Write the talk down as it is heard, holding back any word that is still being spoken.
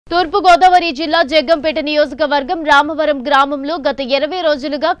తూర్పు గోదావరి జిల్లా జగ్గంపేట నియోజకవర్గం రామవరం గ్రామంలో గత 20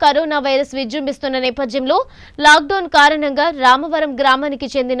 రోజులుగా కరోనా వైరస్ విజృంభిస్తున్న నేపథ్యంలో లాక్డౌన్ కారణంగా రామవరం గ్రామానికి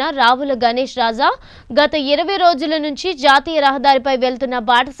చెందిన రావుల గణేష్ రాజా గత 20 రోజుల నుంచి జాతీయ రహదారిపై వెళ్తున్న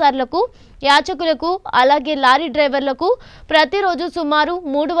బాటసార్లకు యాచకులకు అలాగే లారీ డ్రైవర్లకు ప్రతిరోజు సుమారు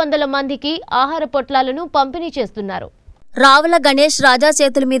 300 మందికి ఆహార పొట్లాలను పంపిణీ చేస్తున్నారు. రావుల గణేష్ రాజా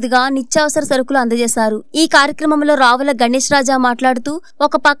చేతుల మీదుగా నిత్యావసర సరుకులు అందజేశారు. ఈ కార్యక్రమంలో రావుల గణేష్ రాజా మాట్లాడుతూ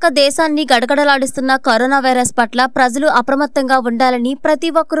ఒక పక్క దేశాన్ని గడగడలాడిస్తున్న కరోనా వైరస్ పట్ల ప్రజలు అప్రమత్తంగా ఉండాలని,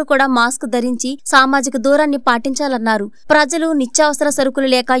 ప్రతి ఒక్కరూ కూడా మాస్క్ ధరించి సామాజిక దూరాన్ని పాటించాలన్నారు. ప్రజలు నిత్యావసర సరుకులు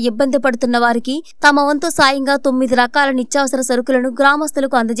లేక ఇబ్బంది పడుతున్న వారికి తమ వంతు సాయంగా 9 రకాల నిత్యావసర సరుకులను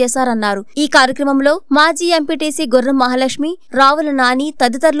గ్రామస్తులకు అందజేశారన్నారు. ఈ కార్యక్రమంలో మాజీ ఎంపీటీసీ గుర్రం మహాలక్ష్మి, రావుల నాని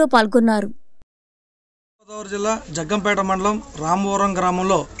తదితరులు పాల్గొన్నారు. గోదావరి జిల్లా జగ్గంపేట మండలం రామవరం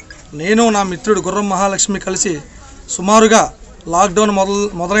గ్రామంలో నేను నా మిత్రుడు గుర్రం మహాలక్ష్మి కలిసి సుమారుగా లాక్డౌన్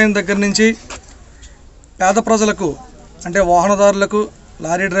మొదలైన దగ్గర నుంచి పేద ప్రజలకు అంటే వాహనదారులకు,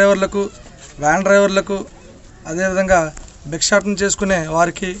 లారీ డ్రైవర్లకు, వ్యాన్ డ్రైవర్లకు, అదేవిధంగా భిక్షాటన చేసుకునే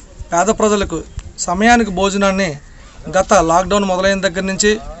వారికి, పేద ప్రజలకు సమయానికి భోజనాన్ని గత లాక్డౌన్ మొదలైన దగ్గర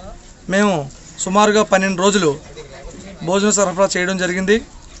నుంచి మేము సుమారుగా 12 రోజులు భోజన సరఫరా చేయడం జరిగింది.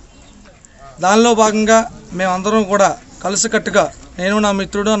 దానిలో భాగంగా మేమందరం కూడా కలిసికట్టుగా నేను నా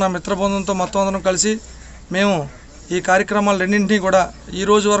మిత్రుడు నా మిత్ర బృందంతో మొత్తం అందరం కలిసి మేము ఈ కార్యక్రమాలు రెండింటినీ కూడా ఈ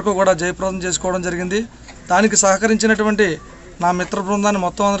రోజు వరకు కూడా జయప్రదం చేసుకోవడం జరిగింది. దానికి సహకరించినటువంటి నా మిత్ర బృందాన్ని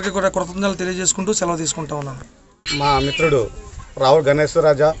మొత్తం అందరికీ కూడా కృతజ్ఞతలు తెలియజేసుకుంటూ సెలవు తీసుకుంటా ఉన్నాను. మా మిత్రుడు రావుల గణేష్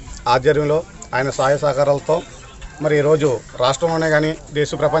రాజా ఆధ్వర్యంలో ఆయన సహాయ సహకారాలతో మరి ఈరోజు రాష్ట్రంలోనే కానీ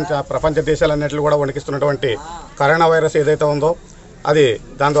ప్రపంచ దేశాలన్నింటిలో కూడా వణికిస్తున్నటువంటి కరోనా వైరస్ ఏదైతే ఉందో అది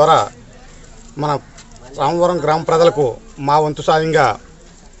దాని ద్వారా మన రామవరం గ్రామ ప్రజలకు మా వంతు సాయంగా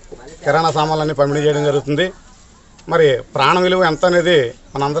కిరాణా సామాన్లన్నీ పంపిణీ చేయడం జరుగుతుంది. మరి ప్రాణ విలువ ఎంత అనేది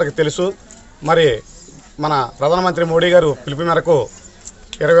మనందరికీ తెలుసు. మరి మన ప్రధానమంత్రి మోడీ గారు పిలుపు మేరకు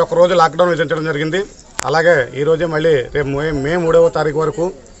 21 రోజులు లాక్డౌన్ విధించడం జరిగింది. అలాగే ఈరోజే మళ్ళీ రేపు మే 3వ తారీఖు వరకు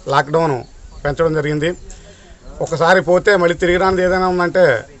లాక్డౌన్ పెంచడం జరిగింది. ఒకసారి పోతే మళ్ళీ తిరిగి రానిది ఏదైనా ఉందంటే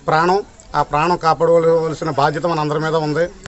ప్రాణం. ఆ ప్రాణం కాపాడవలసిన బాధ్యత మనందరి మీద ఉంది.